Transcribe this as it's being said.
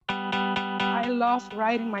love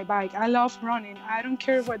riding my bike. I love running. I don't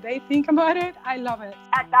care what they think about it. I love it.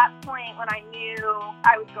 At that point, when I knew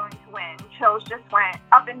I was going to win, chills just went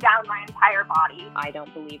up and down my entire body. I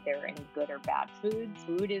don't believe there are any good or bad foods.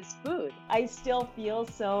 Food is food. I still feel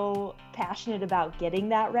so passionate about getting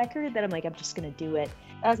that record that I'm like, I'm just going to do it.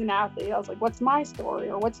 As an athlete, I was like, what's my story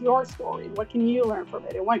or what's your story? What can you learn from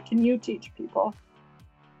it? And what can you teach people?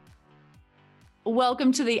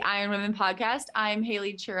 Welcome to the Iron Women podcast. I'm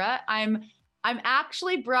Haley Chura. I'm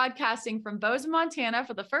actually broadcasting from Bozeman, Montana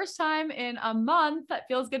for the first time in a month. That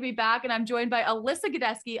feels good to be back. And I'm joined by Alyssa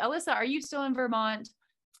Godesky. Alyssa, are you still in Vermont?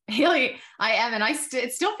 Haley, I am. And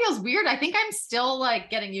it still feels weird. I think I'm still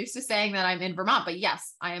like getting used to saying that I'm in Vermont, but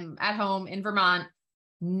yes, I am at home in Vermont.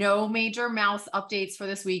 No major mouse updates for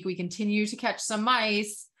this week. We continue to catch some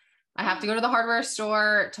mice. I have to go to the hardware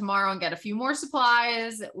store tomorrow and get a few more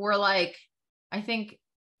supplies. We're like, I think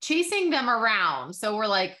chasing them around. So we're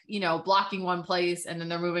like, blocking one place and then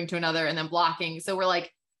they're moving to another and then blocking. So we're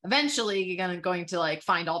like, eventually going to like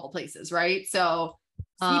find all the places. Right. So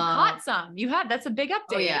you caught some, that's a big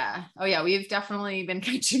update. Oh yeah. We've definitely been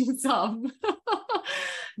catching some.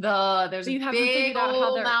 There's a big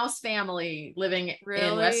old mouse family living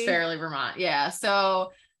in West Fairleigh, Vermont. Yeah.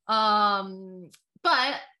 So,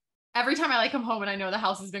 but every time I come home and I know the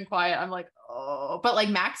house has been quiet, I'm like, oh, but like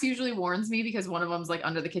Max usually warns me because one of them's like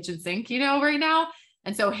under the kitchen sink, right now.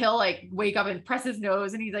 And so he'll like wake up and press his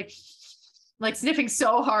nose and he's like sniffing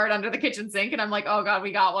so hard under the kitchen sink. And I'm like, oh God,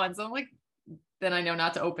 we got one. So I'm like, then I know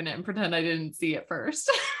not to open it and pretend I didn't see it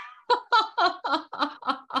first.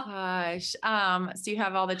 Gosh. So you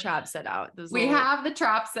have all the traps set out. We have the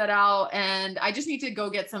traps set out and I just need to go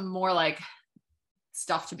get some more like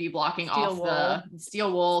stuff to be blocking the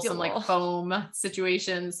steel wool, some like foam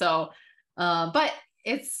situation. So, but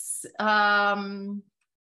it's,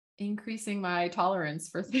 increasing my tolerance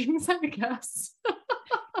for things, I guess.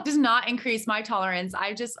 It does not increase my tolerance.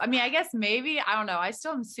 I guess maybe, I don't know. I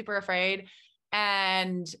still am super afraid.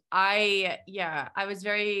 And I was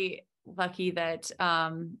very lucky that,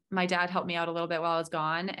 my dad helped me out a little bit while I was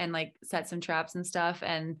gone and like set some traps and stuff.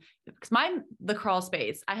 And because the crawl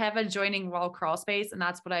space, I have adjoining wall crawl space. And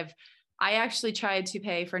that's what I actually tried to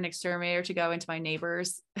pay for an exterminator to go into my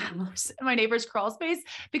neighbor's crawl space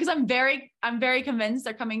because I'm very convinced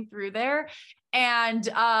they're coming through there. And,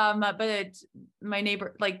 but my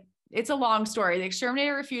neighbor, like, it's a long story. The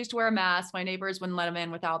exterminator refused to wear a mask. My neighbors wouldn't let him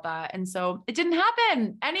in without that. And so it didn't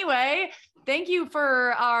happen. Anyway, thank you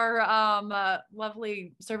for our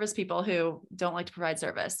lovely service people who don't like to provide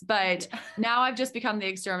service, but now I've just become the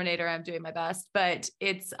exterminator. I'm doing my best, but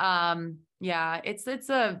it's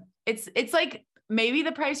like maybe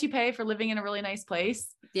the price you pay for living in a really nice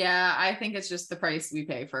place. Yeah. I think it's just the price we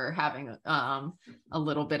pay for having, a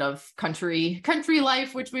little bit of country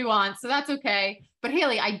life, which we want. So that's okay. But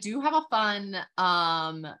Haley, I do have a fun,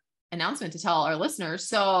 announcement to tell our listeners.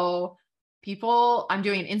 So I'm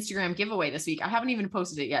doing an Instagram giveaway this week. I haven't even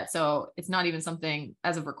posted it yet. So it's not even something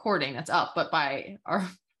as of recording that's up, but by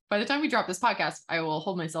the time we drop this podcast, I will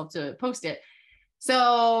hold myself to post it.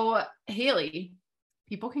 So Haley,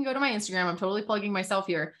 people can go to my Instagram. I'm totally plugging myself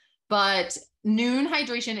here, but Noon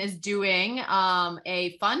Hydration is doing,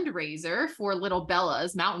 a fundraiser for Little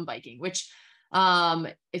Bella's mountain biking, which,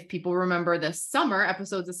 if people remember the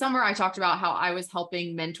episodes of summer, I talked about how I was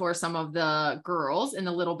helping mentor some of the girls in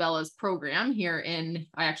the Little Bella's program I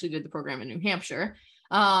actually did the program in New Hampshire.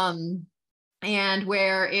 And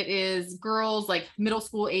where it is girls like middle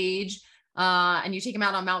school age, and you take them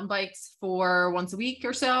out on mountain bikes for once a week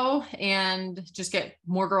or so and just get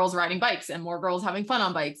more girls riding bikes and more girls having fun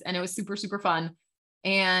on bikes. And it was super, super fun.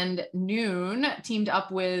 And Noon teamed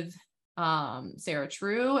up with Sarah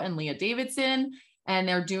True and Leah Davidson, and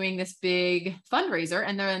they're doing this big fundraiser,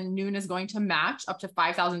 and then Noon is going to match up to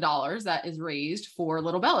 $5,000 that is raised for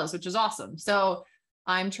Little Bella's, which is awesome. So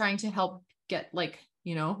I'm trying to help get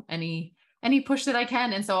any push that I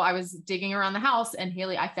can. And so I was digging around the house, and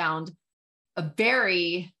Haley, I found a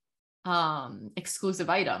very exclusive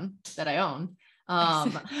item that I own.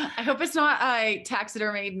 I hope it's not a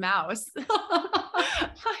taxidermied mouse.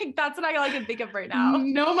 Like that's what I can think of right now.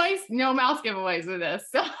 No mouse giveaways with this.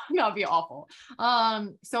 So that'd be awful.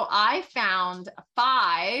 So I found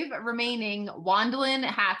 5 remaining Wandlin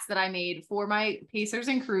hats that I made for my Pacers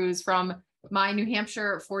and Crews from my New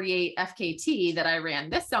Hampshire 48 FKT that I ran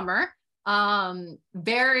this summer.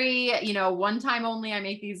 Very, one time only.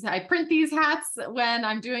 I print these hats when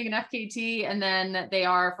I'm doing an FKT, and then they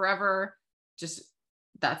are forever. Just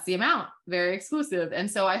that's the amount, very exclusive. And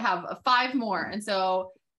so I have 5 more. And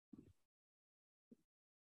so,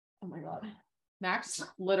 oh my God, Max,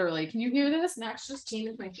 literally, can you hear this? Max just came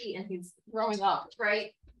into my feet and he's throwing up,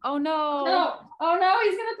 right? Oh no. No. Oh no,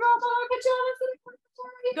 he's gonna throw up on my pajamas.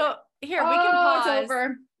 Go here. We can pause. It's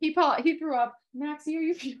over. He threw up. Max, are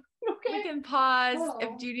you okay? We can pause. Oh.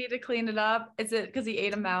 If do you need to clean it up? Is it because he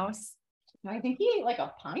ate a mouse? I think he ate like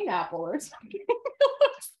a pineapple or something.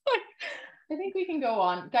 I think we can go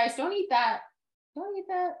on. Guys, don't eat that. Don't eat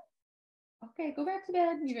that. Okay, go back to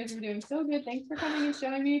bed. You guys are doing so good. Thanks for coming and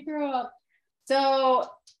showing me throw up. So,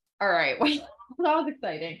 all right. Well, that was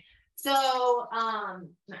exciting. So, all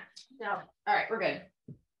right, we're good.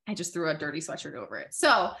 I just threw a dirty sweatshirt over it.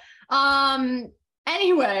 So,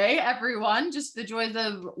 anyway, everyone, just the joys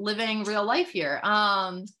of living real life here.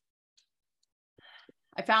 I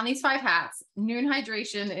found these 5 hats. Noon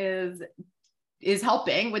Hydration is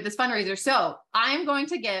helping with this fundraiser. So I'm going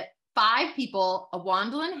to get 5 people a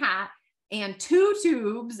Wandlin hat and 2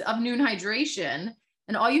 tubes of Noon Hydration.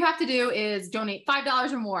 And all you have to do is donate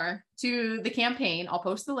 $5 or more to the campaign. I'll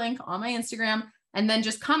post the link on my Instagram and then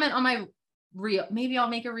just comment on my reel. Maybe I'll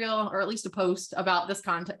make a reel or at least a post about this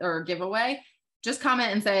content or giveaway. Just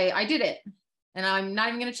comment and say, I did it. And I'm not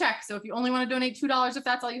even going to check. So if you only want to donate $2, if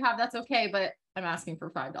that's all you have, that's okay. But I'm asking for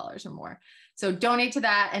 $5 or more. So donate to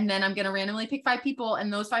that. And then I'm going to randomly pick 5 people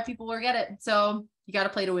and those 5 people will get it. So you got to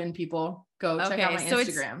play to win, people. Go check out my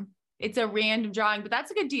Instagram. It's a random drawing, but that's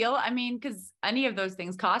a good deal. I mean, because any of those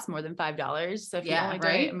things cost more than $5. So if you only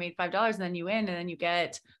donate $5 and then you win and then you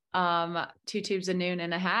get 2 tubes of Noon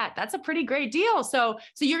and a hat, that's a pretty great deal. So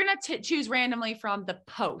you're going to choose randomly from the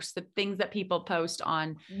posts, the things that people post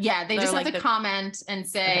on. Yeah. They just have to comment and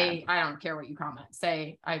say, I don't care what you comment.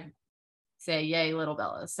 Say, yay, little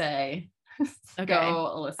Bella, say, go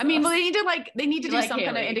Alyssa. I mean, well, they need to do some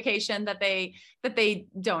kind of indication that they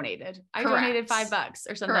donated. I donated $5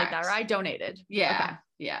 or something like that, or I donated. Yeah. Okay.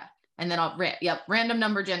 Yeah. And then random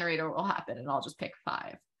number generator will happen and I'll just pick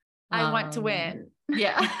 5. I want to win.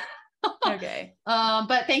 Yeah. Okay.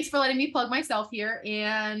 But thanks for letting me plug myself here.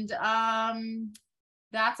 And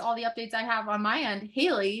that's all the updates I have on my end.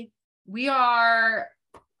 Haley, we are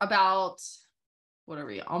about, what are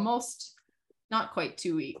we? Almost not quite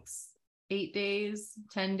 2 weeks. 8 days,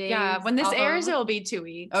 10 days. Yeah. When this airs, it'll be 2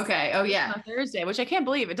 weeks. Okay. Oh yeah. On Thursday, which I can't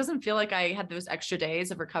believe. It doesn't feel like I had those extra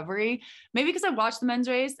days of recovery. Maybe because I watched the men's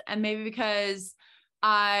race and maybe because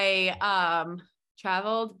I,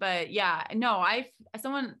 traveled, but yeah, no,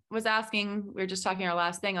 someone was asking, we were just talking our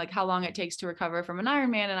last thing, like how long it takes to recover from an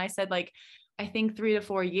Ironman. And I said, like, I think 3 to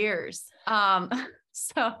 4 years.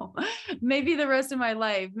 So maybe the rest of my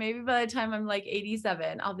life, maybe by the time I'm like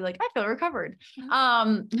 87, I'll be like, I feel recovered.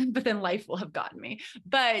 But then life will have gotten me.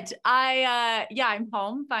 But I'm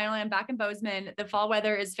home. Finally, I'm back in Bozeman. The fall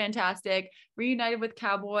weather is fantastic. Reunited with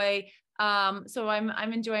Cowboy. So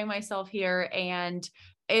I'm enjoying myself here, and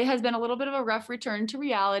it has been a little bit of a rough return to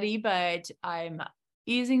reality, but I'm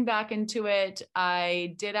easing back into it.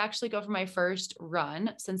 I did actually go for my first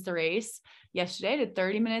run since the race yesterday. I did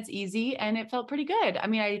 30 minutes easy and it felt pretty good. I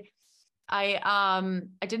mean, I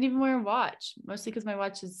didn't even wear a watch, mostly because my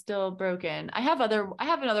watch is still broken. I have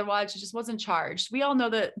another watch. It just wasn't charged. We all know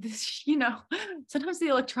that this, sometimes the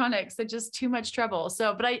electronics are just too much trouble.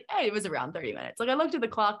 So, but it was around 30 minutes. Like I looked at the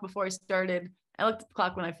clock before I started. I looked at the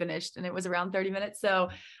clock when I finished and it was around 30 minutes. So,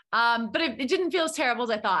 but it didn't feel as terrible as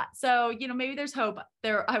I thought. So, maybe there's hope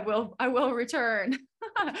there. I will return,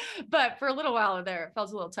 but for a little while there, it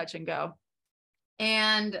felt a little touch and go.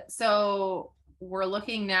 And so we're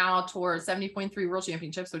looking now towards 70.3 World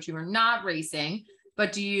Championships, which you are not racing,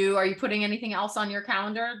 but are you putting anything else on your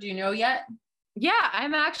calendar? Do you know yet? Yeah,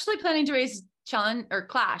 I'm actually planning to race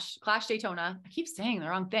Clash Daytona. I keep saying the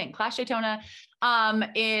wrong thing. Clash Daytona,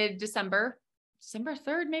 in December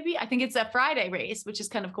 3rd, maybe. I think it's a Friday race, which is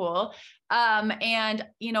kind of cool. And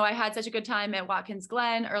I had such a good time at Watkins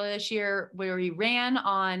Glen earlier this year where we ran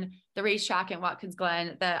on the racetrack at Watkins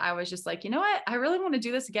Glen that I was just like, you know what? I really want to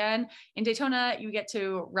do this again. In Daytona, you get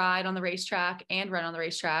to ride on the racetrack and run on the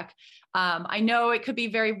racetrack. I know it could be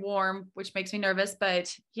very warm, which makes me nervous,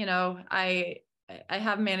 but I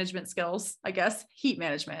have management skills, I guess, heat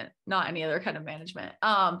management, not any other kind of management.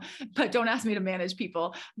 But don't ask me to manage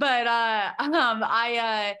people. But I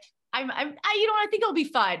think it'll be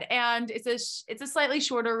fun, and it's a slightly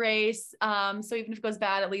shorter race. So even if it goes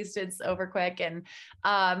bad, at least it's over quick. And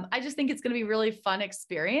I just think it's going to be a really fun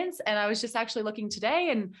experience. And I was just actually looking today,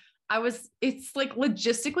 and it's like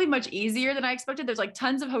logistically much easier than I expected. There's like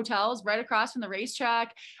tons of hotels right across from the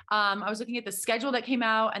racetrack. I was looking at the schedule that came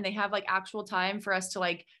out, and they have like actual time for us to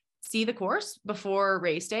like see the course before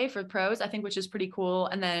race day for the pros, I think, which is pretty cool.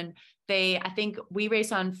 And then I think we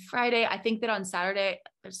race on Friday. I think that on Saturday,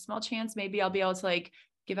 there's a small chance maybe I'll be able to like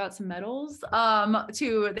give out some medals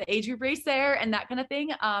to the age group race there and that kind of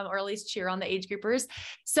thing, or at least cheer on the age groupers.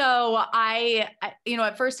 So I, you know,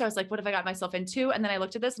 at first I was like, what have I got myself into? And then I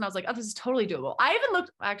looked at this and I was like, oh, this is totally doable. I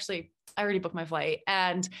already booked my flight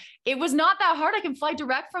and it was not that hard. I can fly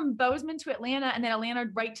direct from Bozeman to Atlanta and then Atlanta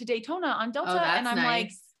right to Daytona on Delta. Oh, that's and I'm nice.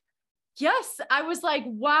 like, yes, I was like,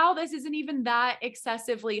 wow, this isn't even that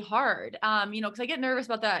excessively hard. You know, cause I get nervous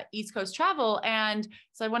about that East Coast travel. And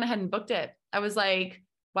so I went ahead and booked it. I was like,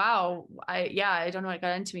 wow, I don't know what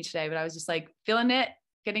got into me today, but I was just like feeling it,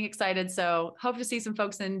 getting excited. So hope to see some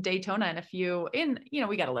folks in Daytona you know,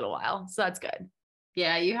 we got a little while, so that's good.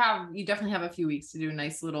 Yeah, you definitely have a few weeks to do a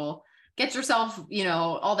nice little, get yourself, you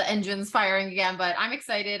know, all the engines firing again, but I'm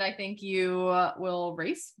excited. I think you will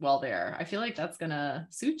race well there. I feel like that's going to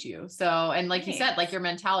suit you. So, and like you said, like your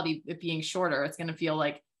mentality, it being shorter, it's going to feel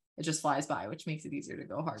like it just flies by, which makes it easier to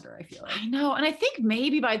go harder, I feel like. I know. And I think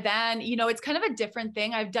maybe by then, you know, it's kind of a different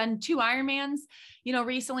thing. I've done 2 Ironmans, you know,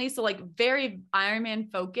 recently. So like very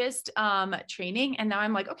Ironman focused training. And now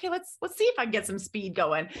I'm like, okay, let's see if I can get some speed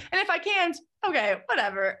going. And if I can't, okay,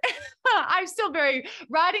 whatever. I'm still very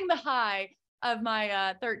riding the high of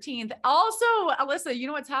my 13th. Also, Alyssa, you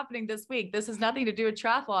know what's happening this week? This has nothing to do with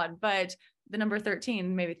triathlon, but the number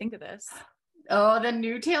 13 made me think of this. Oh, the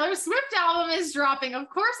new Taylor Swift album is dropping. Of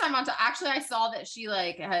course I'm on to, actually, I saw that she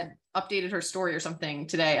like had updated her story or something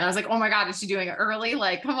today. And I was like, oh my God, is she doing it early?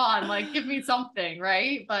 Like, come on, like give me something.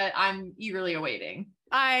 Right. But I'm eagerly awaiting.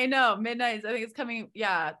 I know, midnight. I think it's coming.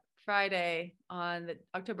 Yeah. Friday on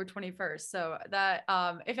October 21st. So that,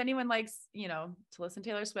 if anyone likes, you know, to listen to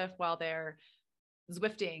Taylor Swift while they're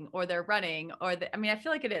Zwifting or they're running I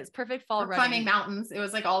feel like it is perfect fall running. Climbing mountains. It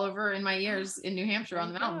was like all over in my years in New Hampshire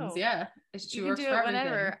on the mountains. Yeah. You can do it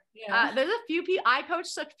whenever. Yeah. There's a few people, I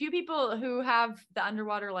coached a few people who have the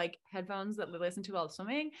underwater like headphones that they listen to while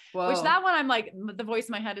swimming. Whoa. Which that one I'm like, the voice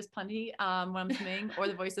in my head is plenty when I'm swimming, or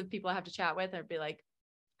the voice of people I have to chat with. I'd be like,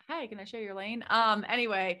 hi, can I share your lane?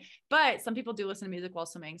 Anyway, but some people do listen to music while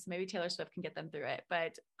swimming. So maybe Taylor Swift can get them through it.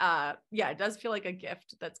 But yeah, it does feel like a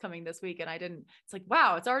gift that's coming this week. And it's like,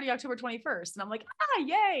 wow, it's already October 21st. And I'm like,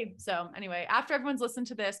 yay. So anyway, after everyone's listened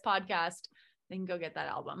to this podcast, they can go get that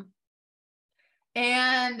album.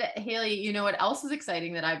 And Haley, you know what else is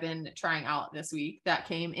exciting that I've been trying out this week that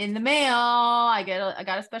came in the mail? I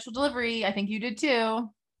got a special delivery. I think you did too.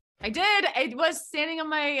 I did. It was standing on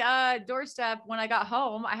my doorstep when I got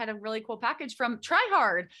home. I had a really cool package from Try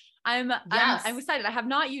Hard. I'm excited. I have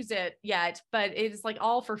not used it yet, but it's like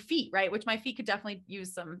all for feet, right? Which my feet could definitely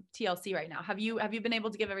use some TLC right now. Have you been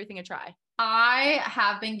able to give everything a try? I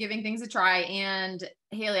have been giving things a try, and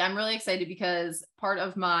Haley, I'm really excited because part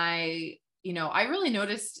of my, you know, I really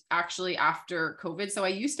noticed actually after COVID. So I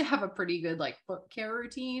used to have a pretty good like foot care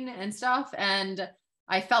routine and stuff, and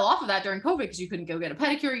I fell off of that during COVID because you couldn't go get a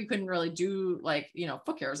pedicure. You couldn't really do like, you know,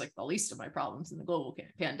 foot care was like the least of my problems in the global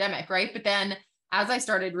pandemic. Right. But then as I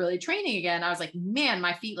started really training again, I was like, man,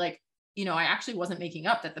 my feet, like, you know, I actually wasn't making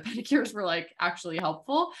up that the pedicures were like actually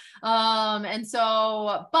helpful. And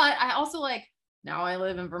so, but I also like, now I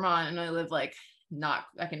live in Vermont and I live like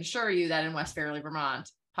I can assure you that in West Fairleigh, Vermont,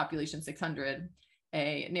 population 600,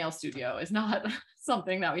 a nail studio is not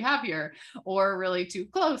something that we have here or really too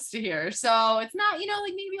close to here. So it's not, you know,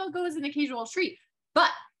 like maybe I'll go as an occasional treat, but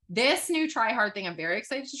this new Try Hard thing, I'm very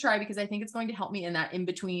excited to try because I think it's going to help me in that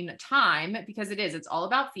in-between time, because it's all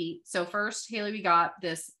about feet. So first, Haley, we got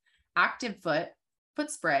this Active foot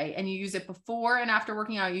spray, and you use it before and after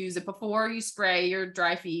working out. You use it before you spray your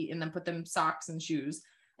dry feet and then put them socks and shoes.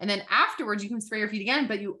 And then afterwards you can spray your feet again,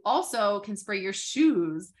 but you also can spray your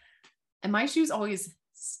shoes. And my shoes always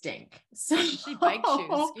stink. So especially bike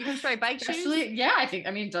shoes. You can spray bike shoes? Yeah,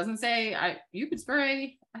 it doesn't say you could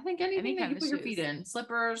spray, I think anything that you put your feet in,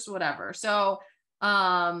 slippers, whatever. So,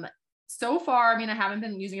 so far, I mean, I haven't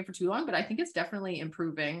been using it for too long, but I think it's definitely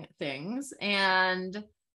improving things. And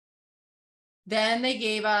then they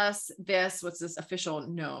gave us this, official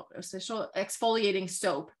exfoliating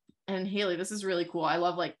soap. And Haley, this is really cool. I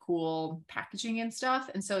love like cool packaging and stuth.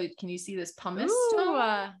 And so can you see this pumice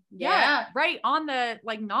stone? Yeah, right on the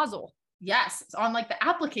like nozzle. Yes, it's on like the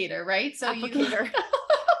applicator, right? So applicator.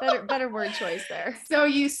 better word choice there. So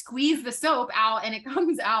you squeeze the soap out and it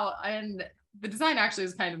comes out, and the design actually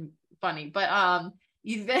is kind of funny, but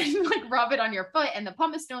you then like rub it on your foot, and the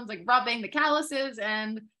pumice stone's like rubbing the calluses,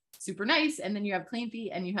 and super nice. And then you have clean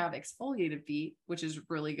feet and you have exfoliated feet, which is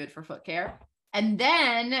really good for foot care. And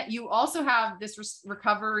then you also have this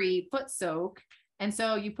recovery foot soak. And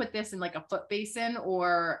so you put this in like a foot basin,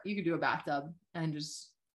 or you could do a bathtub and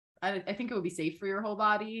just I think it would be safe for your whole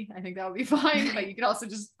body. I think that would be fine, but you could also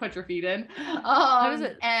just put your feet in. How does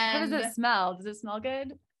it And smell? Does it smell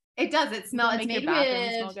good? it does. It smells. It's Make your made bathroom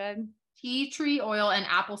smell with good. tea tree oil and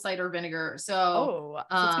apple cider vinegar. So, Oh, so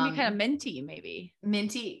it's gonna be kind of minty, maybe.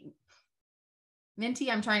 minty.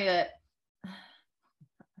 I'm trying to.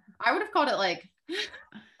 I would have called it like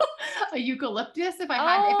a eucalyptus if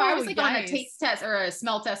I was like on a taste test or a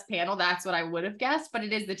smell test panel. That's what I would have guessed. But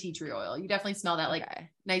it is the tea tree oil. You definitely smell that like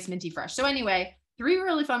nice minty fresh. So anyway, 3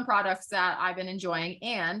 really fun products that I've been enjoying,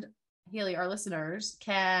 and Haley, our listeners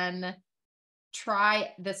can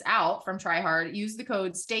try this out from Try Hard. Use the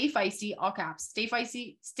code Stay Feisty, all caps, Stay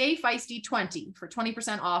Feisty 20 for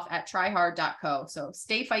 20% off at tryhard.co. So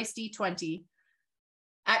Stay Feisty 20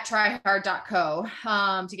 at tryhard.co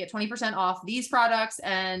to get 20% off these products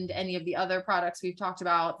and any of the other products we've talked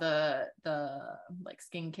about, the like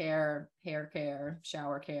skincare, hair care,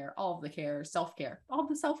 shower care, all of the care, self-care, all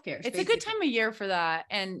the self-care. It's a good time of year for that.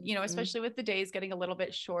 And, you know, especially with the days getting a little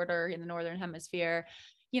bit shorter in the Northern Hemisphere,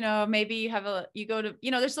 you know, maybe you have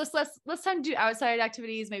there's less time to do outside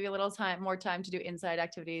activities, maybe a little more time to do inside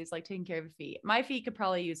activities, like taking care of your feet. My feet could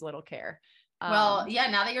probably use a little care. Well, yeah,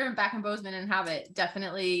 now that you're back in Bozeman and have it,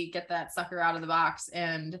 definitely get that sucker out of the box,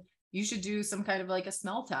 and you should do some kind of like a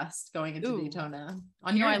smell test going into Daytona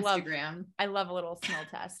on your Instagram. I love a little smell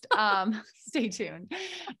test. Stay tuned.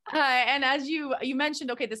 And as you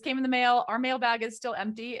mentioned, okay, this came in the mail. Our mailbag is still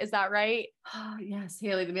empty. Is that right? Yes,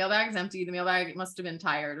 Haley, the mailbag is empty. The mailbag must have been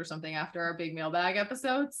tired or something after our big mailbag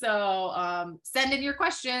episode. So send in your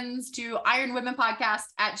questions to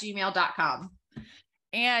ironwomenpodcast@gmail.com.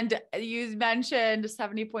 And you mentioned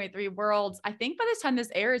 70.3 Worlds. I think by the time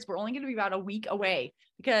this airs, we're only going to be about a week away,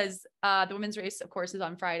 because the women's race, of course, is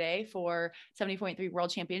on Friday for 70.3 World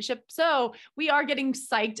Championship. So we are getting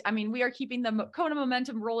psyched. I mean, we are keeping the Kona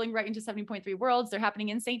momentum rolling right into 70.3 Worlds. They're happening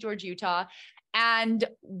in St. George, Utah. And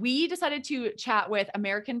we decided to chat with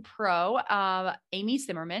American pro, Amy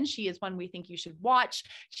Zimmerman. She is one we think you should watch.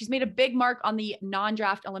 She's made a big mark on the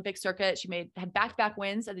non-draft Olympic circuit. She had back-to-back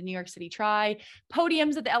wins at the New York City Tri,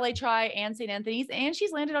 podiums at the LA Tri and St. Anthony's, and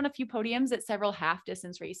she's landed on a few podiums at several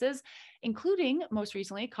half-distance races, including most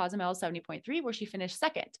recently Cozumel 70.3, where she finished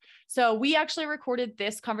second. So we actually recorded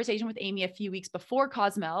this conversation with Amy a few weeks before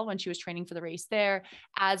Cozumel, when she was training for the race there,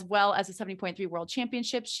 as well as the 70.3 World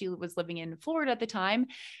Championships. She was living in Florida at the time.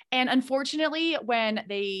 And unfortunately, when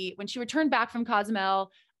she returned back from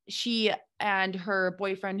Cozumel, she and her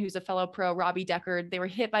boyfriend, who's a fellow pro, Robbie Deckard, they were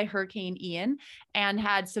hit by Hurricane Ian and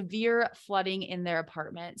had severe flooding in their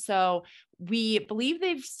apartment. So we believe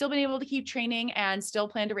they've still been able to keep training and still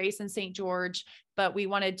plan to race in St. George, but we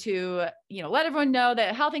wanted to, let everyone know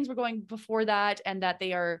that how things were going before that, and that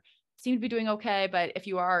they seem to be doing okay. But if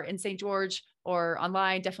you are in St. George or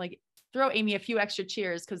online, definitely throw Amy a few extra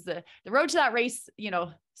cheers, because the road to that race,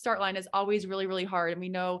 start line is always really, really hard. And we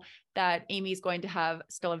know that Amy's going to have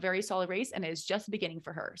still a very solid race, and it is just beginning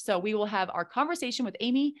for her. So we will have our conversation with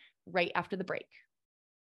Amy right after the break.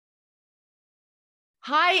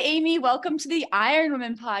 Hi, Amy. Welcome to the Iron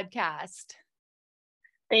Women podcast.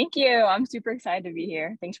 Thank you. I'm super excited to be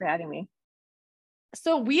here. Thanks for having me.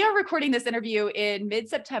 So we are recording this interview in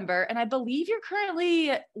mid-September, and I believe you're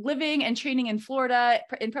currently living and training in Florida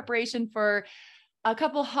in preparation for a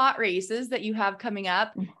couple hot races that you have coming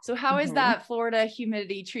up. So how is that Florida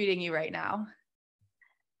humidity treating you right now?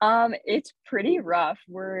 It's pretty rough.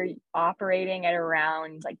 We're operating at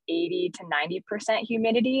around like 80 to 90%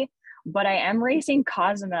 humidity, but I am racing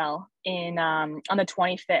Cozumel on the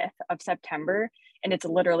 25th of September, and it's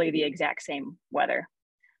literally the exact same weather.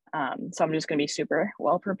 So I'm just going to be super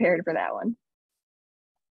well prepared for that one.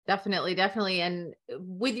 Definitely. And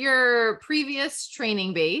with your previous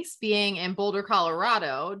training base being in Boulder,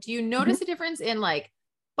 Colorado, do you notice a difference in like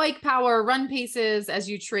bike power, run paces as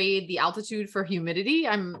you trade the altitude for humidity?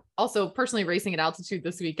 I'm also personally racing at altitude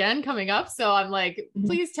this weekend coming up. So I'm like,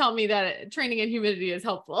 please tell me that training in humidity is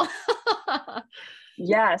helpful.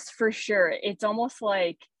 Yes, for sure. It's almost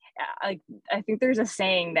like, I think there's a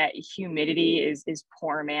saying that humidity is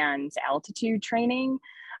poor man's altitude training.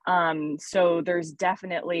 So there's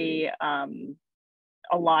definitely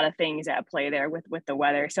a lot of things at play there with the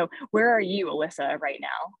weather. So where are you, Alyssa, right now?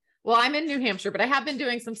 Well, I'm in New Hampshire, but I have been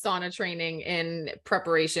doing some sauna training in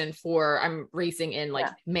preparation I'm racing in like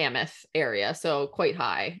Mammoth area. So quite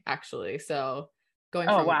high actually. So going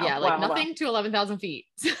from nothing to 11,000 feet.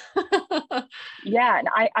 Yeah. And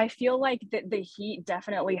I feel like the heat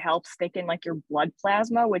definitely helps thicken like your blood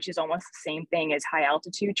plasma, which is almost the same thing as high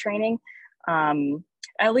altitude training.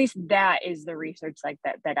 At least that is the research like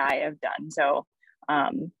that I have done. So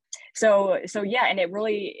So yeah, and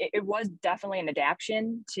it was definitely an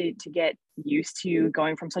adaptation to get used to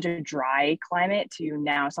going from such a dry climate to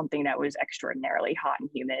now something that was extraordinarily hot and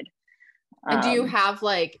humid. And do you have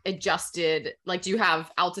like adjusted, like, do you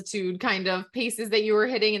have altitude kind of paces that you were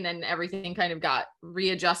hitting and then everything kind of got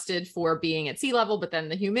readjusted for being at sea level, but then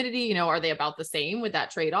the humidity, you know, are they about the same with that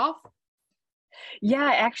trade-off?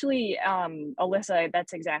 Yeah, actually, Alyssa,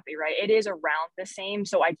 that's exactly right. It is around the same.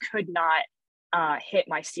 So I could not hit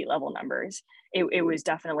my sea level numbers. It was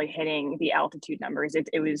definitely hitting the altitude numbers.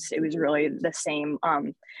 It was really the same.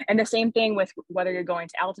 And the same thing with whether you're going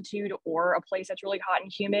to altitude or a place that's really hot and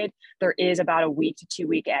humid, there is about a week to 2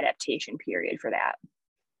 week adaptation period for that.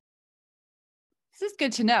 This is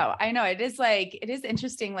good to know. I know it is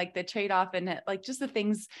interesting, like the trade-off and like just the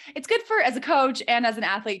things. It's good for as a coach and as an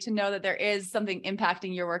athlete to know that there is something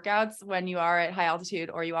impacting your workouts when you are at high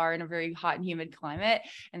altitude or you are in a very hot and humid climate,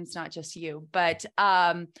 and it's not just you. But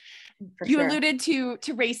you alluded to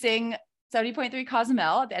racing 70.3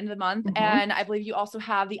 Cozumel at the end of the month. Mm-hmm. And I believe you also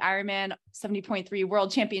have the Ironman 70.3 World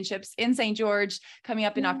Championships in St. George coming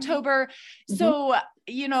up in October. Mm-hmm. So,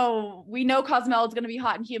 you know, we know Cozumel is going to be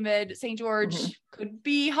hot and humid. St. George could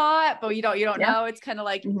be hot, but you don't know. It's kind of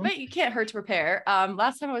like, but you can't hurt to prepare.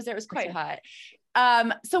 Last time I was there, it was quite hot.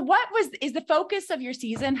 So is the focus of your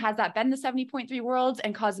season? Has that been the 70.3 Worlds,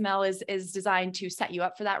 and Cozumel is designed to set you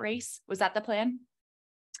up for that race? Was that the plan?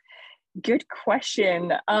 Good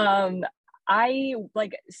question. I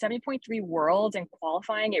like 70.3 Worlds and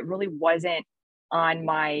qualifying, it really wasn't on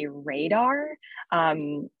my radar.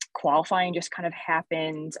 Qualifying just kind of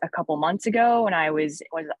happened a couple months ago when I was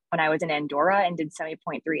in Andorra and did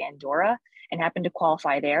 70.3 Andorra and happened to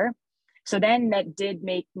qualify there. So then that did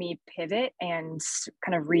make me pivot and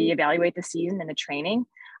kind of reevaluate the season and the training.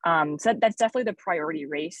 So that's definitely the priority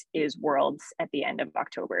race is Worlds at the end of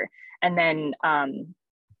October. And then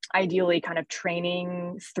ideally kind of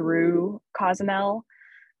training through Cozumel.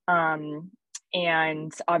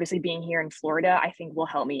 And obviously being here in Florida, I think will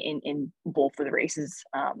help me in both of the races.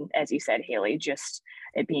 As you said, Haley, just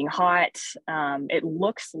it being hot. It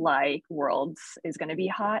looks like Worlds is going to be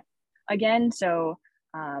hot again. So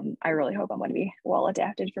I really hope I'm going to be well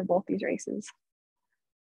adapted for both these races.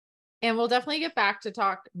 And we'll definitely get back to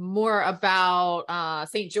talk more about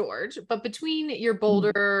St. George, but between your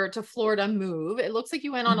Boulder to Florida move, it looks like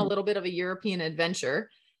you went on a little bit of a European adventure.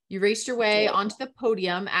 You raced your way onto the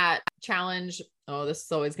podium at Challenge. Oh, this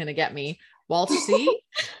is always going to get me. Walch C.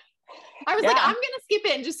 I was like, I'm going to skip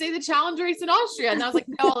it and just say the Challenge race in Austria. And I was like,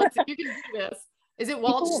 no, you can do this. Is it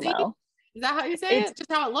Walch C? Is that how you say it?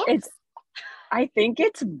 Just how it looks? I think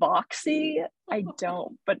it's Voxy. I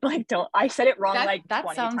said it wrong.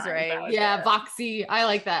 That sounds right. Yeah. Voxy. I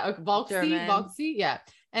like that. Okay, Voxy. Yeah.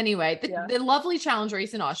 Anyway, the lovely Challenge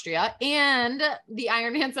race in Austria and the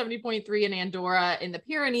Ironman 70.3 in Andorra in the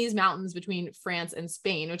Pyrenees Mountains between France and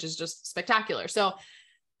Spain, which is just spectacular. So,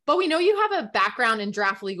 but we know you have a background in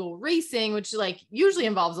draft legal racing, which like usually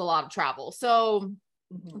involves a lot of travel. So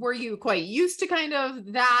were you quite used to kind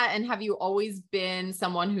of that? And have you always been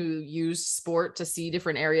someone who used sport to see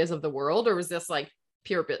different areas of the world, or was this like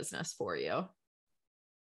pure business for you?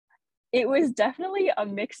 It was definitely a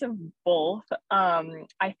mix of both.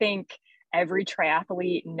 I think every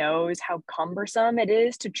triathlete knows how cumbersome it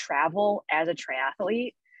is to travel as a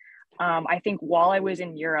triathlete. I think while I was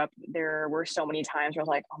in Europe, there were so many times where I was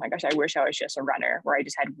like, oh my gosh, I wish I was just a runner, where I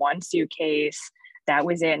just had one suitcase. That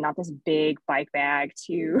was it, not this big bike bag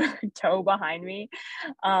to tow behind me.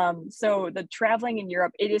 So the traveling in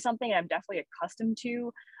Europe, it is something I'm definitely accustomed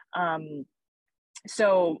to. But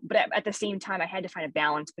at the same time, I had to find a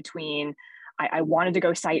balance between I wanted to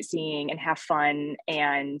go sightseeing and have fun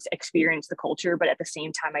and experience the culture, but at the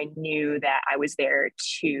same time, I knew that I was there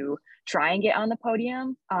to try and get on the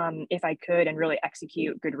podium if I could and really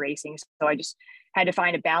execute good racing. So I just had to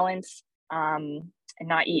find a balance and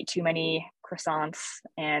not eat too many croissants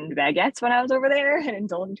and baguettes when I was over there and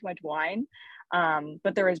indulge in too much wine.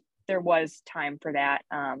 But there was time for that.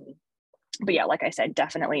 But yeah, like I said,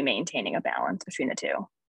 definitely maintaining a balance between the two.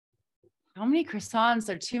 How many croissants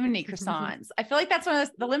are too many croissants? I feel like that's when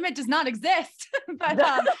the limit does not exist. But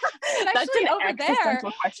that's an over there.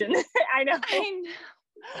 Question. I know.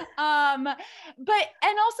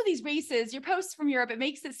 And also these races, your posts from Europe, it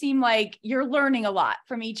makes it seem like you're learning a lot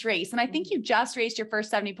from each race. And I think you just raced your first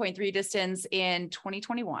 70.3 distance in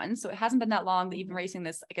 2021. So it hasn't been that long that you've been racing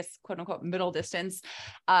this, I guess, quote unquote, middle distance,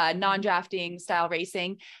 non-drafting style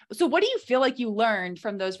racing. So what do you feel like you learned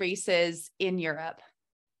from those races in Europe?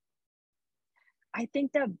 I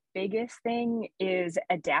think the biggest thing is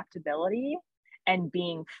adaptability and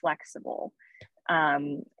being flexible.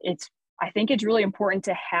 I think it's really important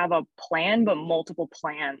to have a plan, but multiple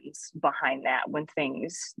plans behind that when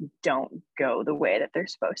things don't go the way that they're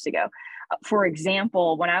supposed to go. For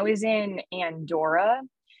example, when I was in Andorra,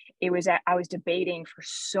 I was debating for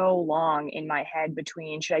so long in my head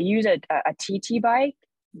between, should I use a TT bike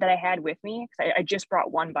that I had with me? Because I just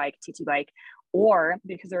brought one bike, TT bike, or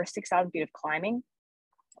because there are 6,000 feet of climbing,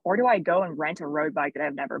 or do I go and rent a road bike that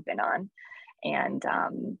I've never been on and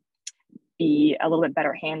be a little bit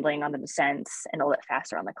better handling on the descents and a little bit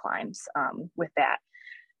faster on the climbs with that.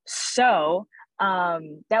 So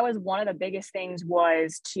that was one of the biggest things,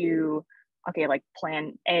 was to, okay, like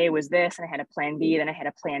plan A was this, and I had a plan B, then I had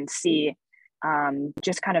a plan C,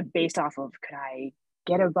 just kind of based off of, could I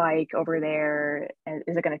get a bike over there?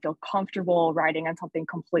 Is it going to feel comfortable riding on something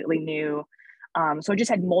completely new? So I just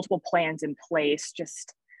had multiple plans in place,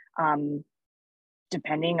 just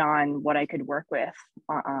depending on what I could work with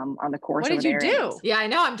on the course. What did you do? Yeah, I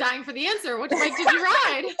know. I'm dying for the answer. Which bike did you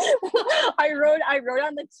ride? I rode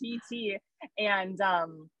on the TT, and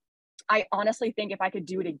I honestly think if I could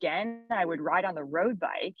do it again, I would ride on the road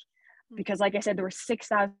bike, because like I said, there were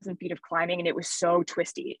 6,000 feet of climbing and it was so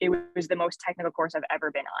twisty. It was the most technical course I've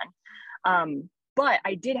ever been on. But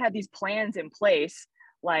I did have these plans in place,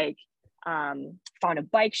 like found a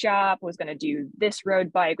bike shop, was going to do this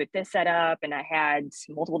road bike with this setup, and I had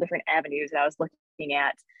multiple different avenues that I was looking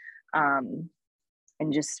at,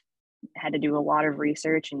 and just had to do a lot of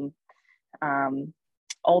research, and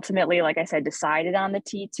ultimately, like I said, decided on the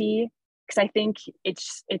TT, because I think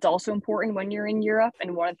it's also important when you're in Europe.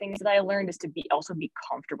 And one of the things that I learned is to be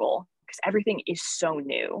comfortable, because everything is so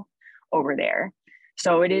new over there.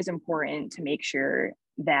 So it is important to make sure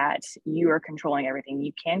that you are controlling everything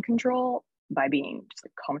you can control by being just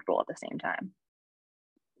like comfortable at the same time.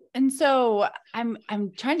 And so I'm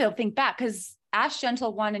trying to think back, because Ash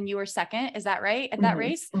Gentle won and you were second. Is that right? At that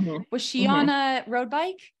race? Was she on a road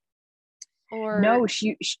bike? Or no,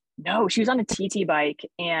 she was on a TT bike,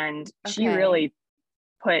 and she really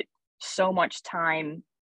put so much time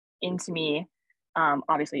into me.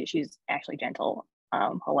 Obviously she's Ashley Gentle.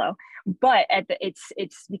 Hello. But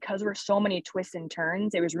it's because there were so many twists and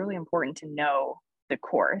turns, it was really important to know the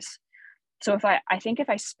course. So I think if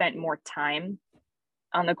I spent more time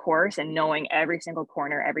on the course and knowing every single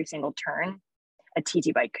corner, every single turn, a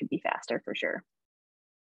TT bike could be faster for sure.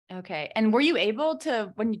 Okay. And were you able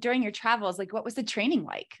to, during your travels, like what was the training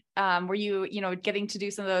like? Were you, getting to do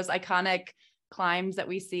some of those iconic climbs that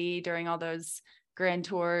we see during all those grand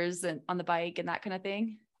tours and on the bike and that kind of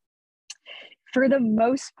thing? For the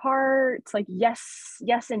most part, like yes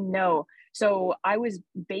and no. So I was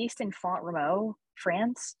based in Font-Romeu,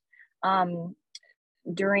 France,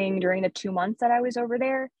 during the 2 months that I was over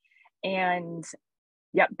there. And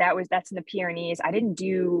yep, that's in the Pyrenees. I didn't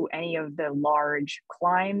do any of the large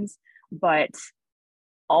climbs, but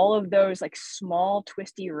all of those like small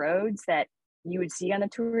twisty roads that you would see on the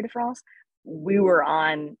Tour de France, we were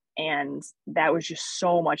on, and that was just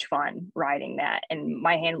so much fun riding that. And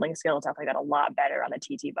my handling skills definitely got a lot better on the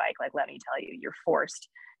TT bike. Like, let me tell you, you're forced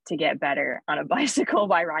to get better on a bicycle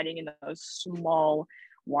by riding in those small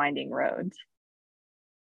winding roads.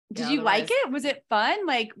 Did you like it? Was it fun?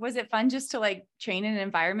 Like, was it fun just to like train in an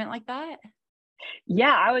environment like that?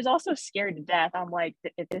 Yeah, I was also scared to death. I'm like,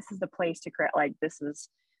 if this is the place to create, like,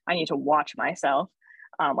 I need to watch myself,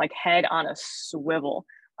 like head on a swivel.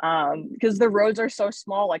 Because the roads are so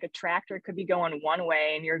small, like a tractor could be going one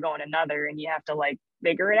way and you're going another, and you have to like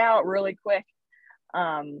figure it out really quick.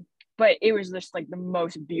 But it was just like the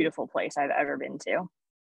most beautiful place I've ever been to.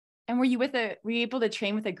 And were you able to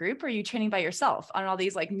train with a group, or are you training by yourself on all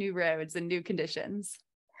these like new roads and new conditions?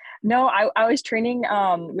 No, I was training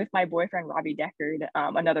with my boyfriend, Robbie Deckard,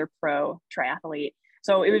 another pro triathlete.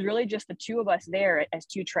 So it was really just the two of us there as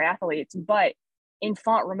two triathletes. But in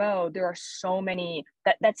Font-Romeu, there are so many,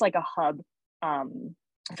 that's like a hub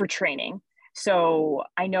for training. So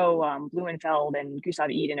I know Blumenfeld and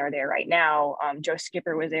Gustav Iden are there right now. Joe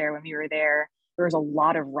Skipper was there when we were there. There was a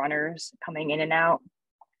lot of runners coming in and out.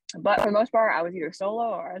 But for the most part, I was either solo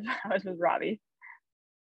or I was with Robbie.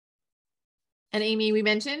 And Amy, we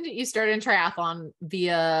mentioned you started in triathlon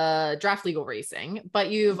via Draft Legal Racing,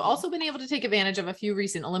 but you've also been able to take advantage of a few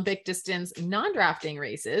recent Olympic distance non-drafting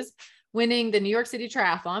races, winning the New York City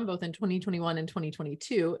Triathlon, both in 2021 and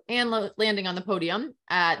 2022, and landing on the podium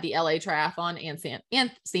at the LA Triathlon and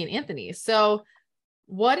St. Anthony's. So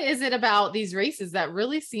what is it about these races that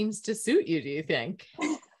really seems to suit you, do you think?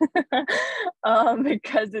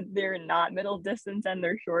 Because they're not middle distance and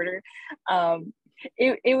they're shorter.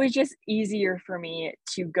 It was just easier for me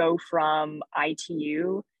to go from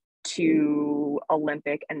ITU to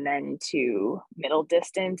Olympic and then to middle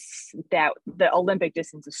distance, that the Olympic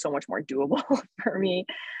distance is so much more doable for me.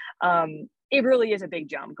 It really is a big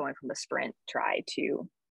jump going from the sprint try to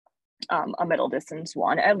a middle distance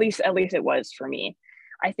one. At least it was for me.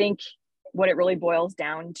 I think what it really boils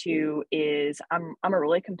down to is I'm a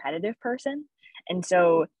really competitive person. And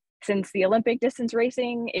so since the Olympic distance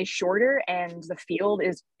racing is shorter and the field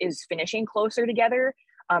is finishing closer together,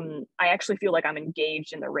 I actually feel like I'm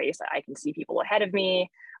engaged in the race. I can see people ahead of me.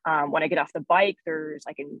 When I get off the bike,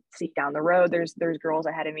 I can see down the road, there's girls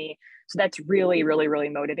ahead of me. So that's really, really, really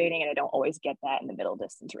motivating. And I don't always get that in the middle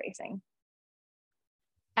distance racing.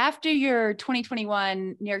 After your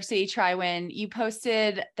 2021 New York City Tri win, you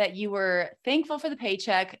posted that you were thankful for the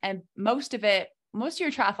paycheck, and most of your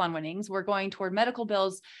triathlon winnings were going toward medical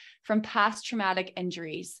bills from past traumatic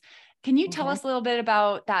injuries. Can you tell us a little bit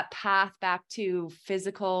about that path back to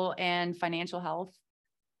physical and financial health?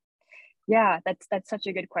 Yeah, that's such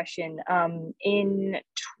a good question. In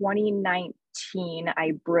 2019,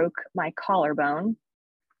 I broke my collarbone.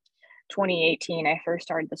 2018, I first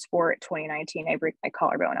started the sport. 2019, I broke my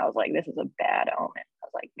collarbone. I was like, this is a bad omen. I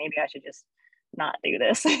was like, maybe I should just not do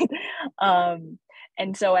this.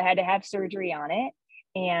 And so I had to have surgery on it.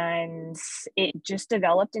 And it just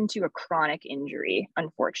developed into a chronic injury,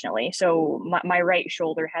 unfortunately. So my right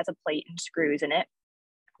shoulder has a plate and screws in it.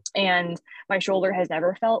 And my shoulder has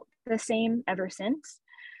never felt the same ever since.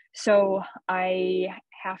 So I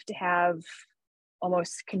have to have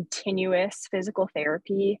almost continuous physical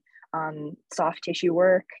therapy, soft tissue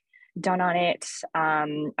work done on it.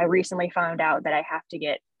 I recently found out that I have to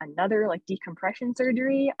get another like decompression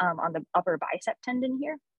surgery on the upper bicep tendon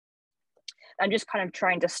here. I'm just kind of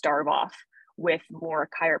trying to starve off with more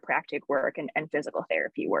chiropractic work and physical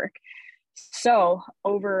therapy work. So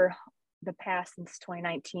over the past, since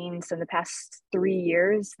 2019, so the past 3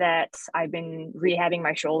 years that I've been rehabbing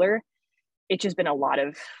my shoulder, it's just been a lot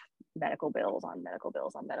of medical bills on medical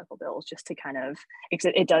bills on medical bills, just to kind of,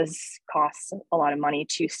 it does cost a lot of money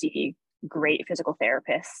to see great physical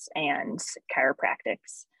therapists and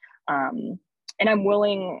chiropractics. And I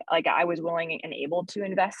was willing and able to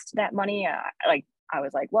invest that money. I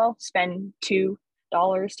was like, well, spend $2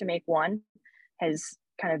 to make one has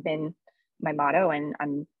kind of been my motto. And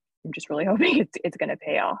I'm just really hoping it's going to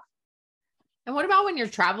pay off. And what about when you're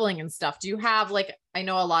traveling and stuff? Do you have I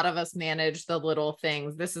know a lot of us manage the little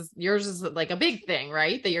things. Yours is like a big thing,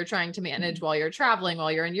 right? That you're trying to manage while you're traveling,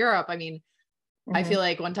 while you're in Europe. I mean, I feel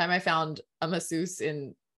like one time I found a masseuse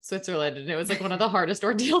in Switzerland and it was like one of the hardest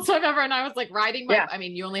ordeals I've ever. And I was like riding I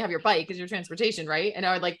mean, you only have your bike as your transportation, right? And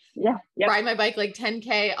I would ride my bike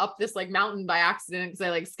 10K up this mountain by accident because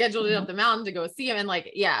I scheduled it up the mountain to go see him. And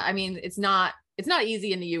I mean, it's not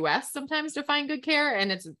easy in the US sometimes to find good care,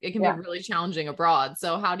 and it can be really challenging abroad.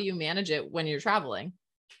 So how do you manage it when you're traveling?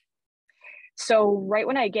 So right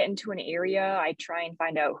when I get into an area, I try and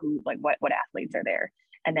find out who, what athletes are there.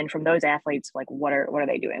 And then from those athletes, what are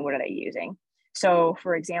they doing? What are they using? So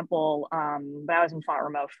for example, when I was in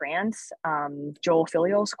Font-Romeu, France, Joel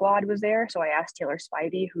Filial squad was there. So I asked Taylor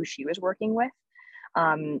Spivey who she was working with.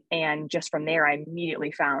 And just from there, I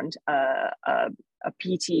immediately found a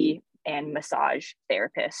PT and massage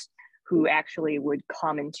therapist who actually would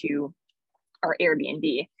come into our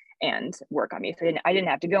Airbnb and work on me. So I didn't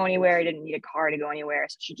have to go anywhere. I didn't need a car to go anywhere.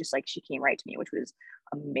 So she came right to me, which was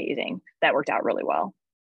amazing. That worked out really well.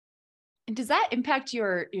 And does that impact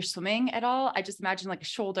your swimming at all? I just imagine a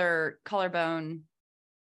shoulder, collarbone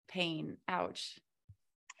pain. Ouch.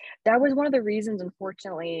 That was one of the reasons,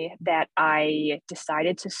 unfortunately, that I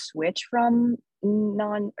decided to switch from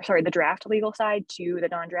the draft legal side to the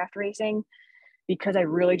non-draft racing, because I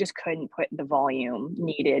really just couldn't put the volume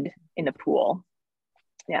needed in the pool.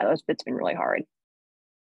 Yeah, it's been really hard.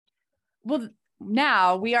 Well,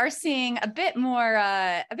 now we are seeing a bit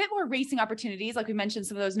more racing opportunities. Like we mentioned,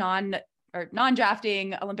 some of those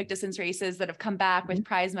non-drafting Olympic distance races that have come back with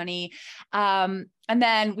prize money. And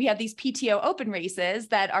then we have these PTO open races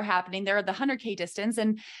that are happening. They're the 100K distance,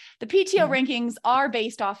 and the PTO rankings are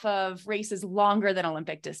based off of races longer than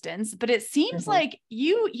Olympic distance, but it seems like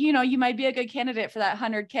you might be a good candidate for that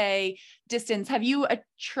 100K distance. Have you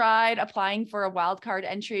tried applying for a wild card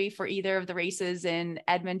entry for either of the races in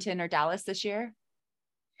Edmonton or Dallas this year?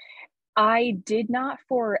 I did not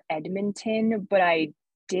for Edmonton, but I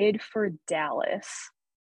did for Dallas.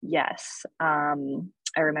 Yes.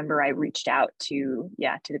 I remember I reached out to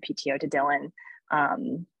the PTO, to Dylan,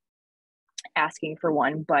 asking for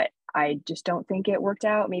one, but I just don't think it worked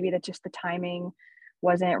out. Maybe that just the timing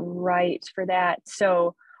wasn't right for that.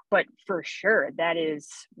 So, but for sure, that is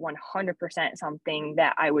 100% something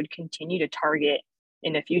that I would continue to target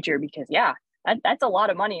in the future, because that's a lot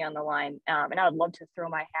of money on the line. And I would love to throw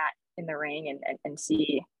my hat in the ring and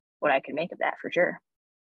see what I can make of that for sure.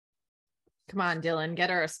 Come on, Dylan, get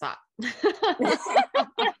her a spot. Well,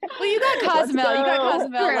 you got Cozumel. You got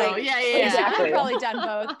Cozumel. Like, yeah. Exactly. I've probably done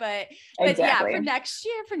both, but Exactly. yeah,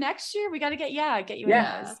 for next year, we got to get you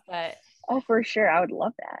Yeah. in those. But for sure, I would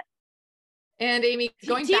love that. And Amy,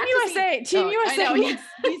 going Team back USA, to Team USA. I know, he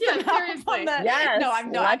said seriously. Yes, No,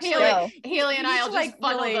 I'm not. Haley and you I'll should, just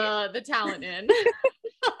funnel really- the talent in.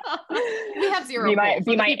 We have zero. Be my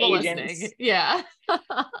pull for the people agents. listening. Yeah.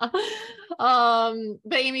 But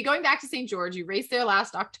Amy, going back to St. George, you raced there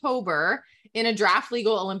last October in a draft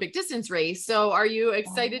legal Olympic distance race. So are you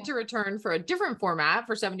excited to return for a different format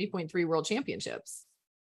for 70.3 World Championships?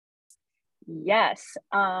 Yes.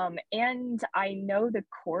 And I know the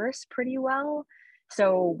course pretty well.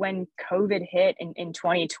 So when COVID hit in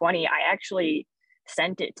 2020, I actually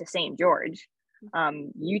sent it to St. George.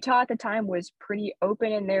 Utah at the time was pretty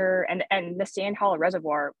open in there, and the Sand Hollow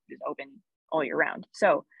Reservoir is open all year round.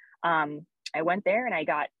 So I went there and I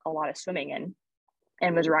got a lot of swimming in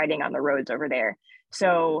and was riding on the roads over there.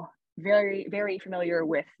 So very, very familiar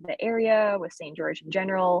with the area, with St. George in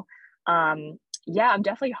general. Yeah, I'm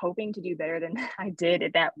definitely hoping to do better than I did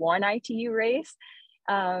at that one ITU race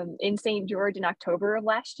in St. George in October of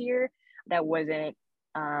last year. That wasn't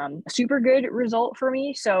a super good result for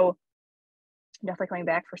me. So definitely coming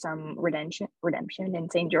back for some redemption in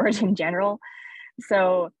St. George in general.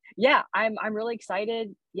 So yeah, I'm really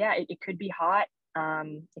excited. Yeah, it could be hot.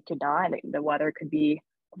 It could not. The weather could be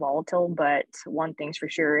volatile, but one thing's for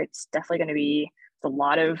sure, it's definitely going to be a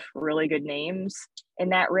lot of really good names in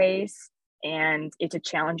that race, and it's a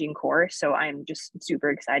challenging course. So I'm just super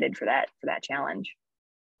excited for that challenge.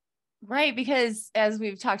 Right, because as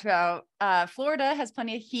we've talked about, Florida has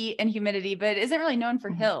plenty of heat and humidity, but isn't really known for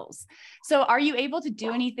hills. So are you able to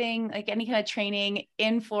do anything, like any kind of training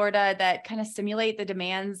in Florida that kind of simulate the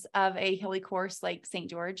demands of a hilly course like St.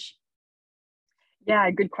 George? Yeah,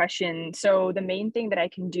 good question. So the main thing that I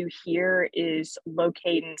can do here is low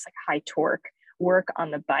cadence, like high torque work on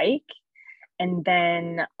the bike. And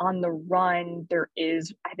then on the run,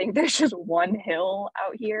 I think there's just one hill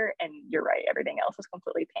out here, and you're right, everything else is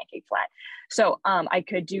completely pancake flat. So I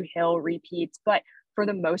could do hill repeats, but for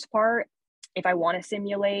the most part, if I want to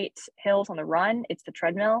simulate hills on the run, it's the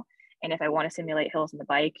treadmill. And if I want to simulate hills on the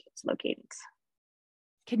bike, it's low cadence.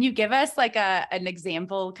 Can you give us like an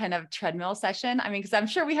example kind of treadmill session? I mean, because I'm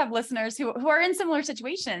sure we have listeners who are in similar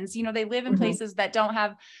situations. You know, they live in places that don't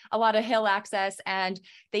have a lot of hill access, and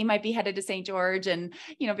they might be headed to St. George and,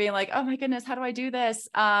 you know, being like, oh my goodness, how do I do this?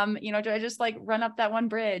 You know, do I just like run up that one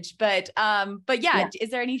bridge? But yeah,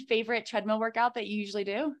 is there any favorite treadmill workout that you usually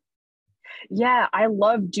do? Yeah, I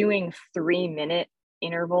love doing 3-minute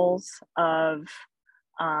intervals of,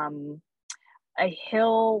 a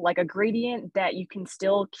hill, like a gradient that you can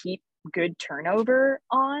still keep good turnover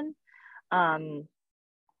on.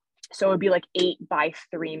 So it'd be like 8 by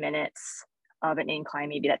 3 minutes of an incline,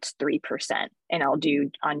 maybe that's 3%. And I'll do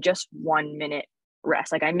on just 1 minute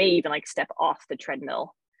rest. Like I may even like step off the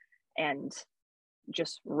treadmill and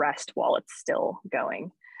just rest while it's still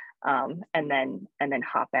going. And then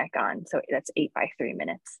hop back on. So that's 8 by 3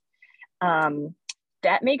 minutes.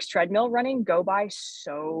 That makes treadmill running go by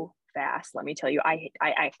so fast. Let me tell you, I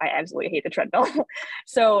absolutely hate the treadmill.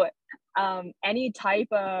 So any type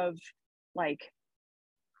of like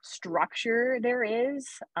structure there is,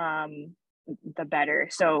 the better.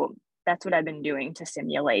 So that's what I've been doing to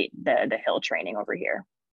simulate the hill training over here.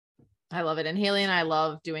 I love it. And Haley and I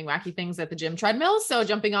love doing wacky things at the gym treadmill. So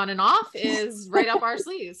jumping on and off is right up our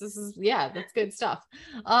sleeves. That's good stuff.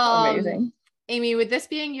 Amazing. Amy, with this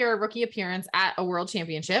being your rookie appearance at a world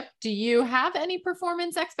championship, do you have any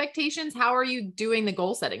performance expectations? How are you doing the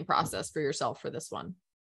goal setting process for yourself for this one?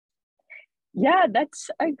 Yeah, that's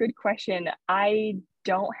a good question. I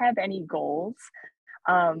don't have any goals.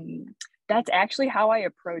 That's actually how I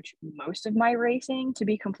approach most of my racing, to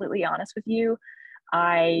be completely honest with you.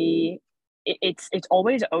 It's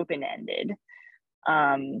always open-ended,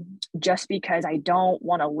 just because I don't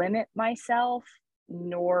want to limit myself,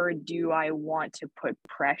 nor do I want to put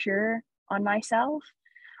pressure on myself.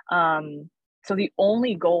 So the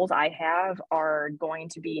only goals I have are going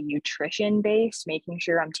to be nutrition based, making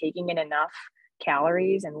sure I'm taking in enough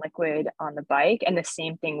calories and liquid on the bike, and the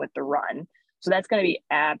same thing with the run. So that's going to be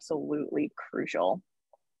absolutely crucial.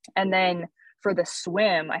 And then for the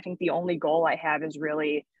swim, I think the only goal I have is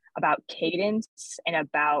really about cadence and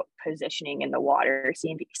about positioning in the water,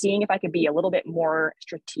 seeing if I could be a little bit more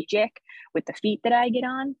strategic with the feet that I get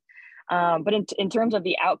on. But in terms of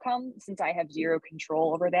the outcome, since I have zero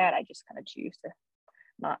control over that, I just kind of choose to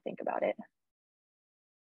not think about it.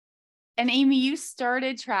 And Amy, you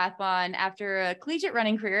started triathlon after a collegiate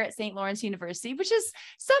running career at St. Lawrence University, which is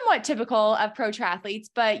somewhat typical of pro triathletes,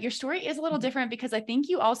 but your story is a little different because I think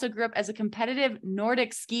you also grew up as a competitive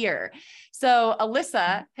Nordic skier. So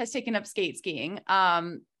Alyssa has taken up skate skiing.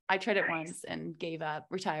 I tried it once and gave up,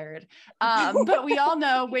 retired. But we all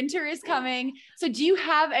know winter is coming. So do you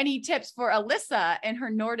have any tips for Alyssa and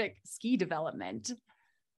her Nordic ski development?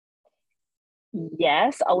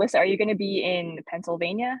 Yes. Alyssa, are you going to be in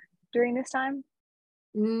Pennsylvania during this time?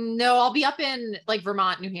 No, I'll be up in like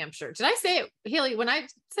Vermont, New Hampshire. Did I say it, Haley, when I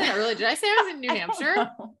said it earlier, did I say I was in New Hampshire?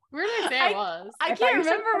 Where did I say I was? I can't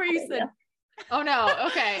remember where you said. Oh no.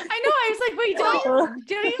 Okay. I know. I was like, wait,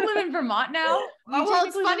 don't you live in Vermont now? Oh, well,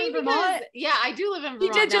 it's funny because I do live in Vermont.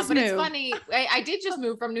 You did just now, move. It's funny. I did just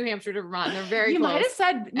move from New Hampshire to Vermont. And they're very you close. You might have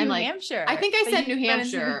said New Hampshire. I think I said New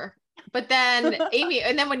Hampshire. But then Amy,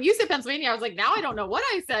 and then when you said Pennsylvania, I was like, now I don't know what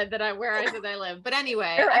I said where I said I live. But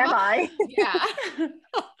anyway, where am I? Yeah.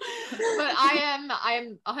 But I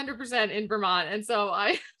am 100% in Vermont. And so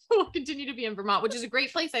I will continue to be in Vermont, which is a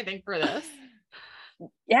great place, I think, for this.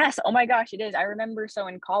 Yes. Oh my gosh, it is. I remember. So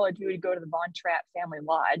in college, we would go to the Von Trapp Family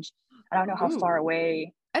Lodge. I don't know how far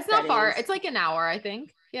away. It's not far. It's like an hour, I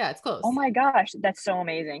think. Yeah, it's close. Oh my gosh, that's so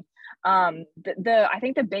amazing. I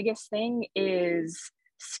think the biggest thing is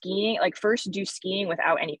skiing. Like, first, do skiing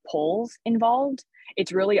without any poles involved.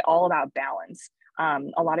 It's really all about balance.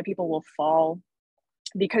 A lot of people will fall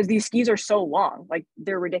because these skis are so long. Like,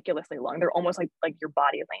 they're ridiculously long. They're almost like your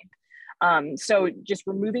body length. So just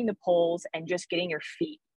removing the poles and just getting your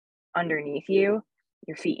feet underneath you.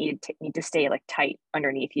 Your feet need to stay like tight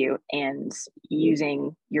underneath you and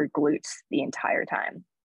using your glutes the entire time.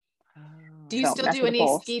 Do you still do any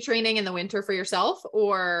ski training in the winter for yourself,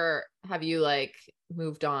 or have you like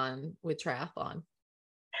moved on with triathlon?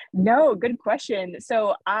 No, good question.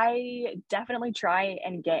 So I definitely try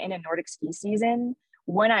and get in a Nordic ski season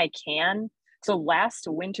when I can. So last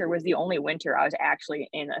winter was the only winter I was actually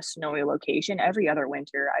in a snowy location. Every other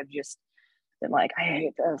winter I've just been like, I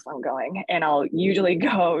hate this, I'm going. And I'll usually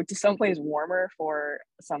go to someplace warmer for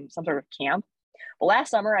some sort of camp. But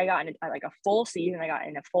last summer I got in like a full season. I got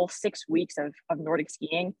in a full 6 weeks of Nordic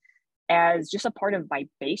skiing as just a part of my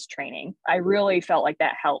base training. I really felt like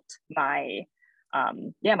that helped my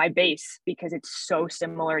my base, because it's so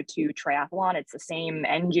similar to triathlon. It's the same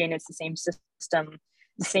engine, it's the same system,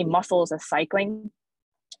 the same muscles as cycling.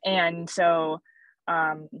 And so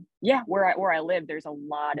where I live, there's a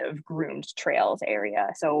lot of groomed trails area.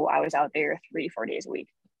 So I was out there 3-4 days a week.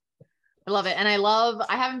 I love it. And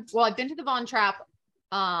I've been to the Von Trapp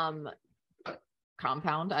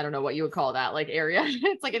compound. I don't know what you would call that, like area.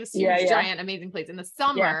 It's like a huge, giant, amazing place in the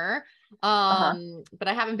summer. But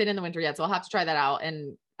I haven't been in the winter yet. So I'll have to try that out.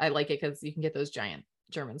 And I like it because you can get those giant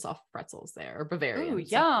German soft pretzels there, or Bavarian. Ooh,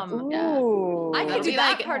 yum. Yeah. I could do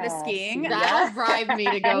that part of skiing. That'll drive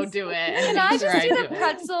me to go do it. Can I just do the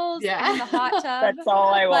pretzels in the hot tub? That's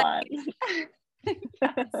all I want.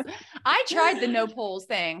 Yes. I tried the no poles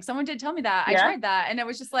thing. Someone did tell me that. I tried that, and it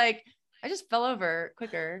was just like, I just fell over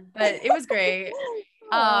quicker, but it was great.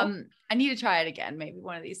 I need to try it again, maybe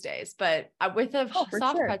one of these days, but with a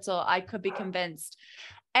soft pretzel, I could be convinced.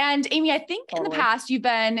 And Amy, I think in the past, you've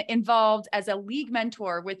been involved as a league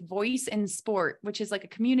mentor with Voice in Sport, which is like a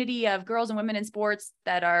community of girls and women in sports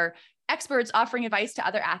that are experts offering advice to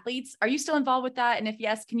other athletes. Are you still involved with that? And if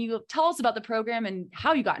yes, can you tell us about the program and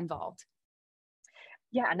how you got involved?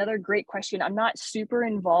 Yeah, another great question. I'm not super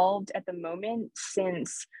involved at the moment,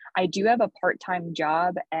 since I do have a part-time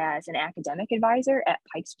job as an academic advisor at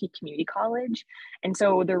Pikes Peak Community College. And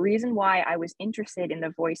so the reason why I was interested in the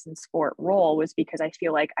Voice in Sport role was because I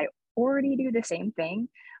feel like I already do the same thing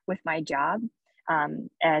with my job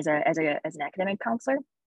as an academic counselor.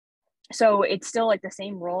 So it's still like the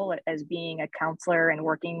same role as being a counselor and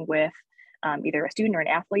working with either a student or an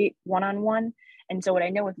athlete one-on-one. And so what I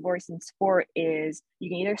know with Voice in Sport is you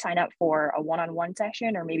can either sign up for a one-on-one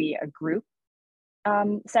session or maybe a group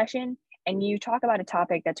session, and you talk about a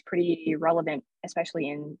topic that's pretty relevant, especially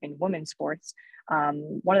in women's sports.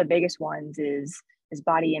 One of the biggest ones is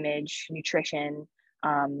body image, nutrition,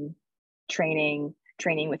 training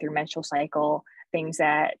with your menstrual cycle, things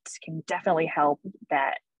that can definitely help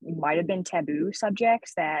that might have been taboo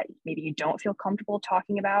subjects that maybe you don't feel comfortable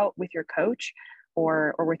talking about with your coach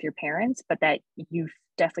or with your parents, but that you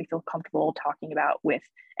definitely feel comfortable talking about with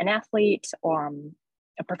an athlete or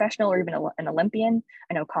a professional or even an Olympian.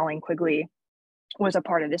 I know Colleen Quigley was a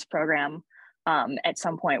part of this program at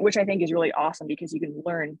some point, which I think is really awesome because you can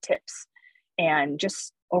learn tips and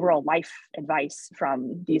just overall life advice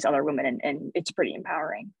from these other women, and it's pretty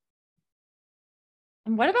empowering.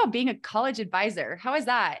 And what about being a college advisor? How is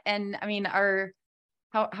that? And I mean, do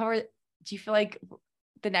you feel like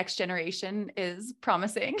the next generation is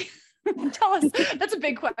promising? Tell us. That's a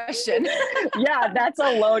big question. Yeah, that's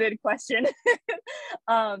a loaded question.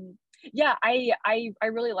 Yeah, I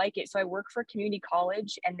really like it. So I work for a community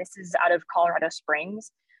college, and this is out of Colorado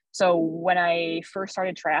Springs. So when I first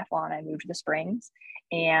started triathlon, I moved to the Springs,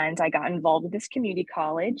 and I got involved with this community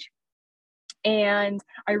college. And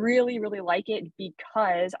I really, really like it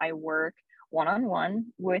because I work one-on-one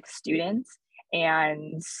with students,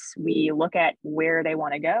 and we look at where they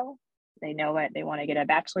want to go. They know that they want to get a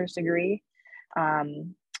bachelor's degree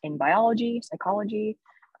in biology, psychology,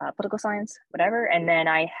 political science, whatever. And then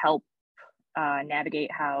I help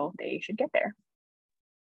navigate how they should get there.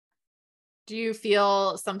 Do you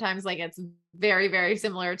feel sometimes like it's very, very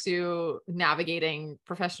similar to navigating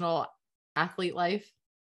professional athlete life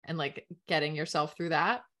and like getting yourself through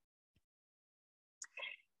that?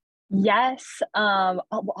 Yes. Though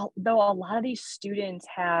a lot of these students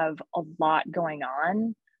have a lot going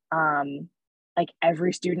on. Like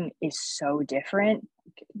every student is so different.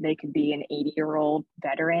 They could be an 80-year-old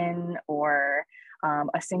veteran, or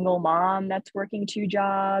a single mom that's working 2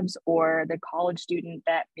 jobs, or the college student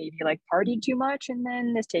that maybe like partied too much and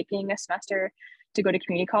then is taking a semester to go to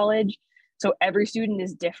community college. So every student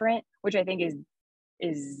is different, which I think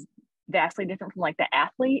is vastly different from like the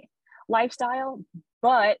athlete lifestyle.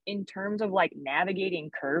 But in terms of like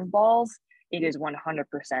navigating curveballs, it is 100%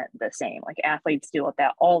 the same. Like athletes deal with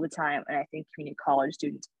that all the time. And I think community college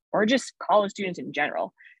students, or just college students in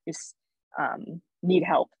general, just need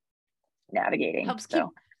help navigating. Helps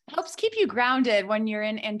keep you grounded when you're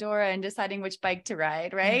in Andorra and deciding which bike to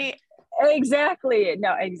ride, right? Exactly.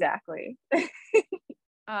 No, exactly.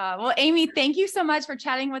 Well, Amy, thank you so much for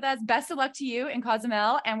chatting with us. Best of luck to you in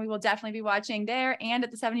Cozumel, and we will definitely be watching there and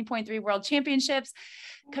at the 70.3 World Championships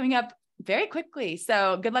coming up very quickly.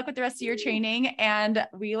 So good luck with the rest of your training, and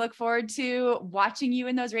we look forward to watching you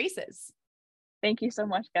in those races. Thank you so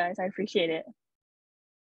much, guys. I appreciate it.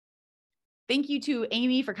 Thank you to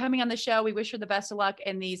Amy for coming on the show. We wish her the best of luck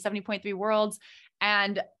in the 70.3 Worlds.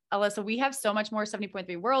 And Alyssa, we have so much more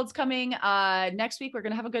 70.3 Worlds coming. Next week, we're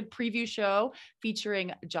going to have a good preview show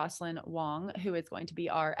featuring Jocelyn Wong, who is going to be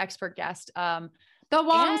our expert guest. The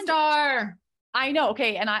Wong Star. I know.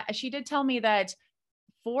 Okay. And she did tell me that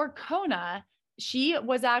for Kona, she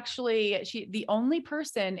was actually the only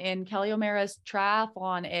person in Kelly O'Mara's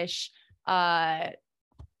triathlon-ish, I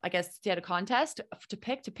guess she had a contest to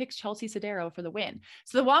pick Chelsea Sodaro for the win.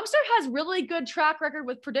 So the Wong Star has really good track record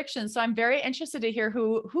with predictions. So I'm very interested to hear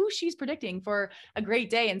who she's predicting for a great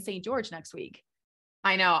day in St. George next week.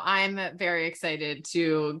 I know. I'm very excited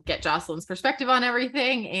to get Jocelyn's perspective on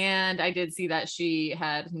everything. And I did see that she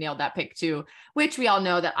had nailed that pick too, which we all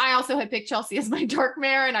know that I also had picked Chelsea as my dark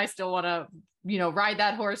mare, and I still want to, ride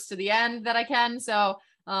that horse to the end that I can. So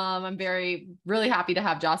I'm really happy to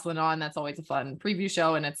have Jocelyn on. That's always a fun preview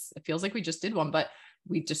show. And it feels like we just did one, but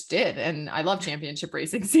we just did. And I love championship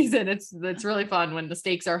racing season. It's really fun when the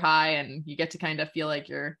stakes are high and you get to kind of feel like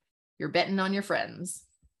you're betting on your friends.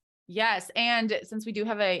 Yes. And since we do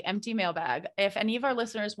have a empty mailbag, if any of our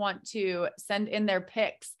listeners want to send in their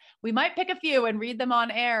picks, we might pick a few and read them on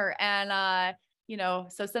air. And,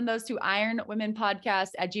 so send those to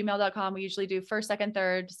ironwomenpodcast@gmail.com. We usually do first, second,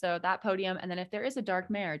 third. So that podium. And then if there is a dark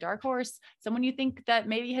mare, dark horse, someone you think that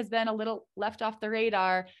maybe has been a little left off the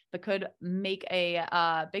radar, but could make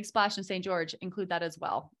a big splash in St. George, include that as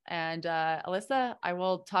well. And Alyssa, I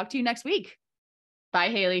will talk to you next week. Bye,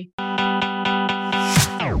 Haley.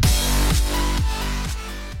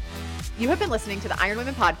 You have been listening to the Iron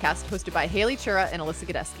Women podcast, hosted by Haley Chura and Alyssa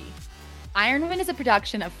Godesky. Iron Women is a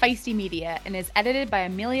production of Feisty Media and is edited by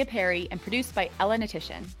Amelia Perry and produced by Ella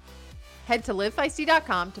Natishan. Head to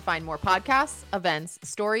livefeisty.com to find more podcasts, events,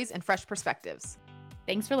 stories, and fresh perspectives.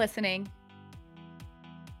 Thanks for listening.